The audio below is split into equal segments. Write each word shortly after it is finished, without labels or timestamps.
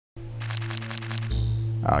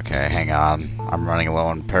Okay, hang on. I'm running low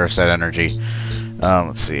on parasite energy.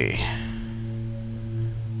 Let's see.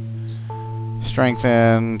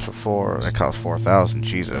 Strengthen to 4. That costs 4,000.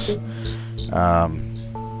 Jesus. How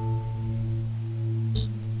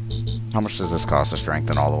much does this cost to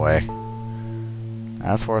strengthen all the way?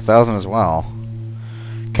 That's 4,000 as well.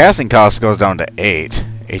 Casting cost goes down to 8.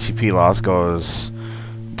 ATP loss goes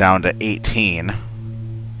down to 18.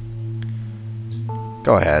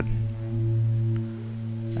 Go ahead.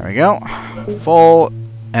 There we go. Full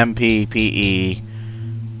MP, PE,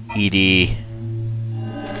 ED.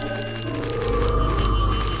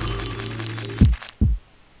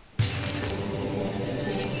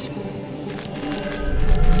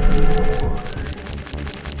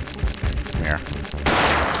 Come here.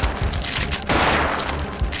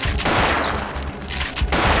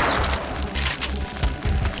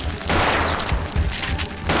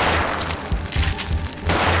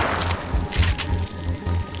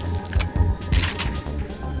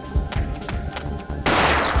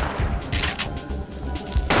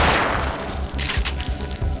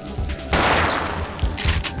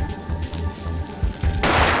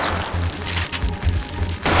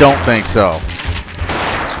 Don't think so.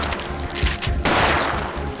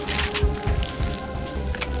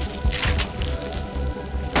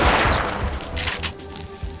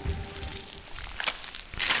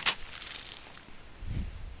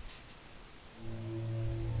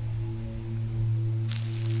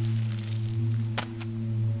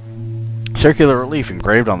 Circular relief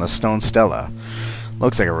engraved on the stone stela.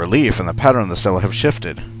 Looks like a relief, and the pattern of the stela have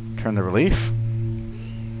shifted. Turn the relief.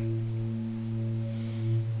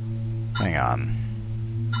 Hang on.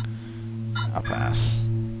 I'll pass.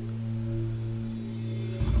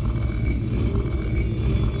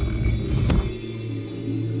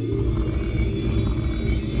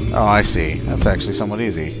 Oh, I see. That's actually somewhat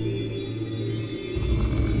easy.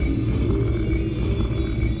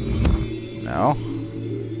 No.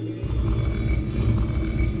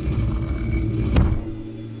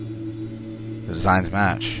 The designs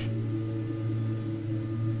match.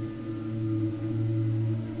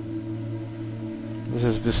 This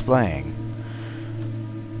is displaying.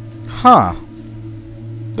 Huh.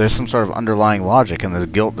 There's some sort of underlying logic in this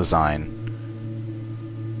gilt design.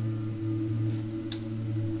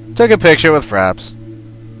 Took a picture with Fraps.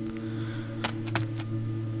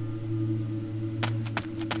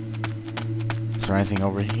 Is there anything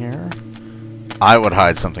over here? I would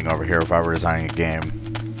hide something over here if I were designing a game.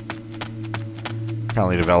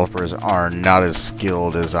 Apparently developers are not as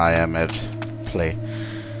skilled as I am at play.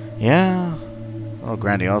 Yeah. A little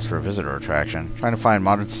grandiose for a visitor attraction. Trying to find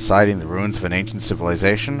modern society in the ruins of an ancient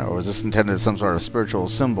civilization, or was this intended as some sort of spiritual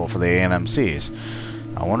symbol for the ANMCs?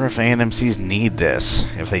 I wonder if ANMCs need this.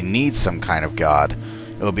 If they need some kind of god.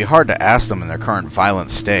 It would be hard to ask them in their current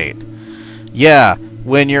violent state. Yeah,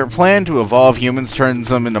 when your plan to evolve humans turns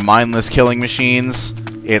them into mindless killing machines,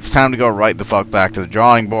 it's time to go right the fuck back to the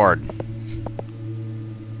drawing board.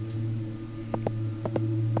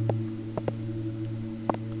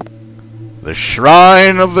 The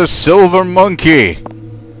Shrine of the Silver Monkey!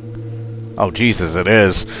 Oh, Jesus, it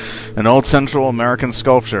is. An old Central American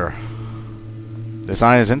sculpture.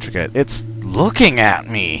 Design is intricate. It's looking at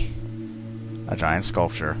me! A giant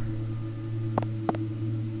sculpture.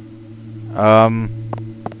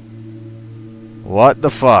 What the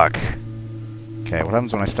fuck? Okay, what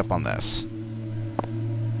happens when I step on this?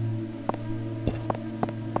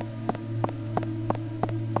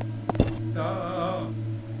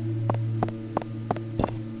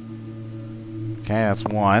 Okay, that's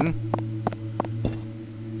one.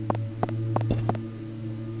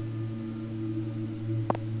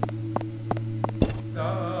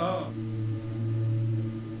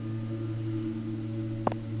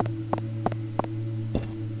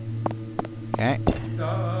 Okay.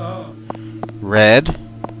 Red.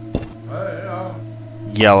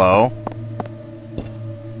 Yellow.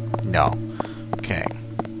 No. Okay.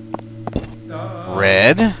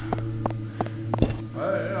 Red.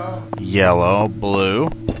 Yellow, blue.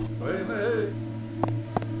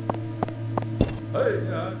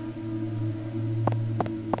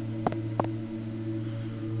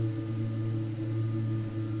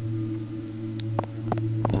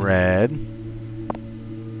 Red.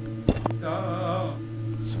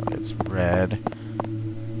 So it's red.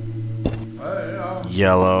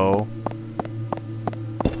 Yellow.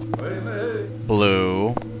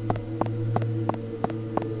 Blue.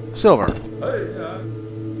 Silver.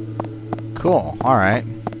 Cool, alright.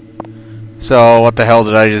 So, what the hell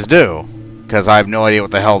did I just do? Because I have no idea what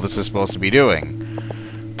the hell this is supposed to be doing.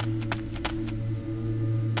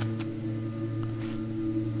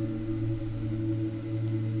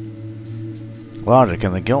 Logic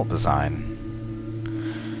in the guilt design.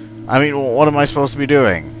 I mean, what am I supposed to be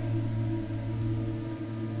doing?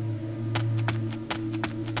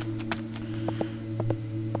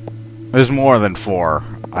 There's more than 4,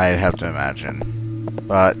 I'd have to imagine.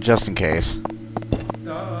 But just in case.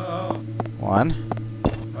 1,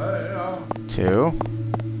 2,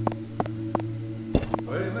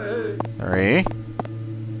 3,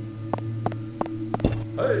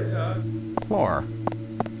 4.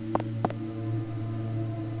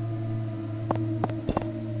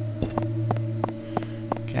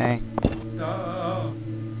 Okay.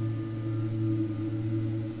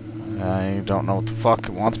 I don't know what the fuck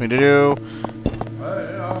it wants me to do.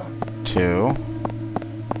 2,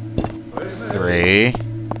 3,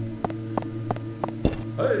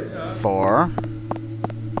 4,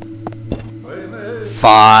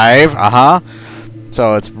 5.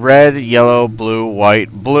 So it's red, yellow, blue,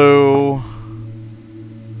 white, blue.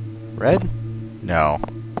 Red? No.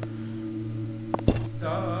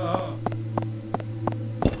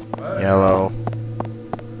 Yellow,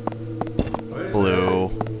 blue,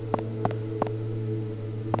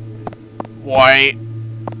 white,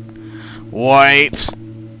 white.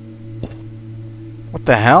 What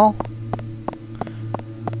the hell?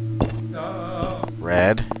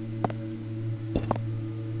 Red.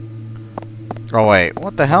 Oh wait,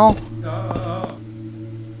 what the hell?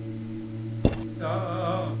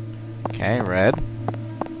 Okay, red.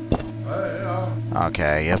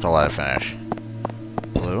 Okay, you have to let it finish.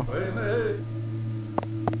 Blue.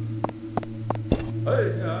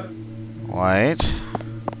 White.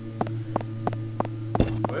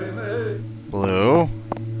 Blue.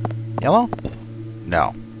 Yellow?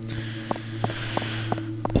 No.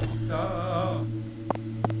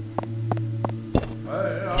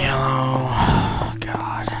 Yellow.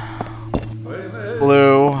 God.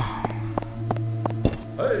 Blue.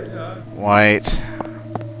 White.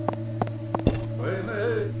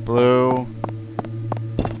 Blue.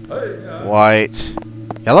 White.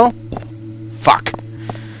 Yellow? Fuck.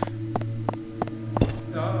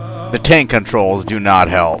 The tank controls do not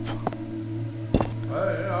help.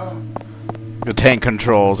 The tank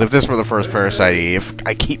controls. If this were the first Parasite Eve,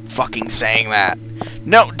 I keep fucking saying that.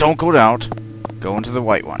 No, don't go out. Go into the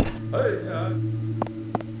white one.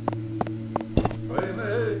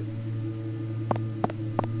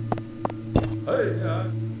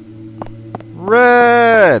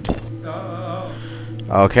 Red.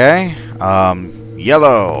 Okay.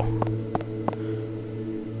 Yellow.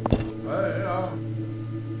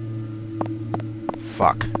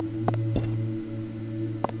 Fuck.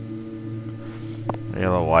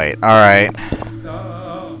 Yellow, white. Alright.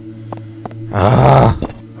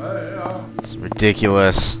 It's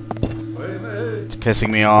ridiculous. It's pissing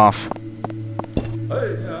me off.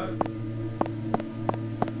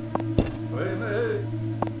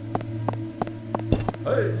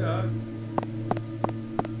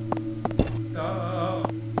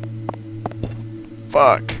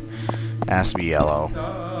 Fuck. Has to be yellow.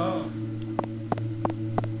 Oh,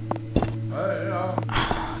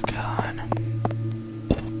 God.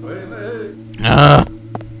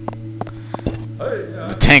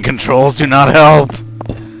 The tank controls do not help.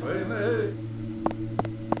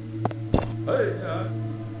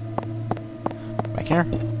 Back here?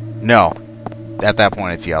 No. At that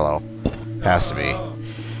point, it's yellow. Has to be.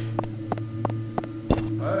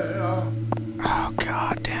 Oh,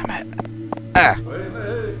 God damn it. Ah.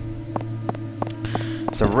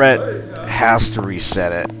 So red has to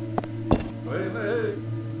reset it.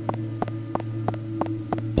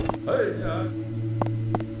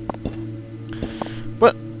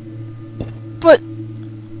 But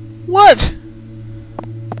what?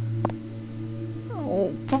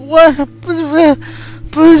 Oh, but what?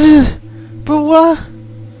 But what?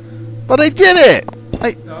 But I did it.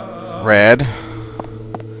 Red,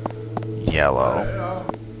 yellow,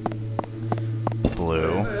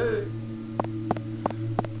 blue,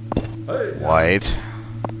 white,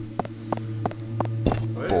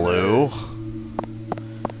 blue,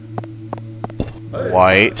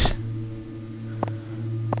 white,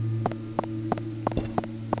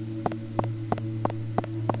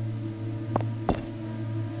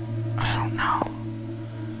 I don't know.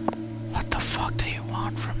 What the fuck do you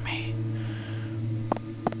want from me?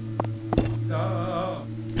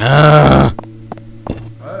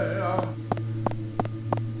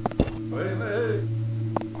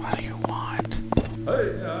 What do you want?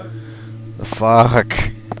 The fuck?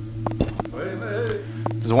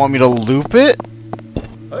 Does it want me to loop it?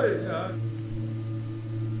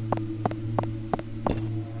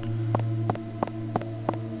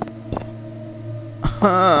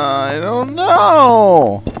 I don't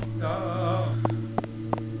know.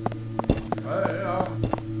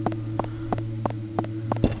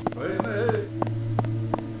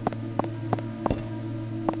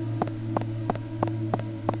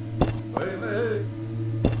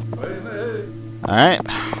 Alright.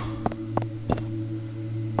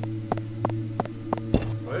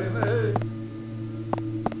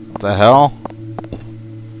 What the hell?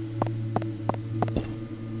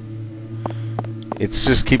 It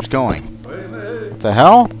just keeps going. What the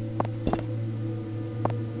hell?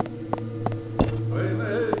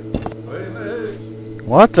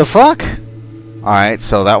 What the fuck? Alright,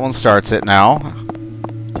 so that one starts it now.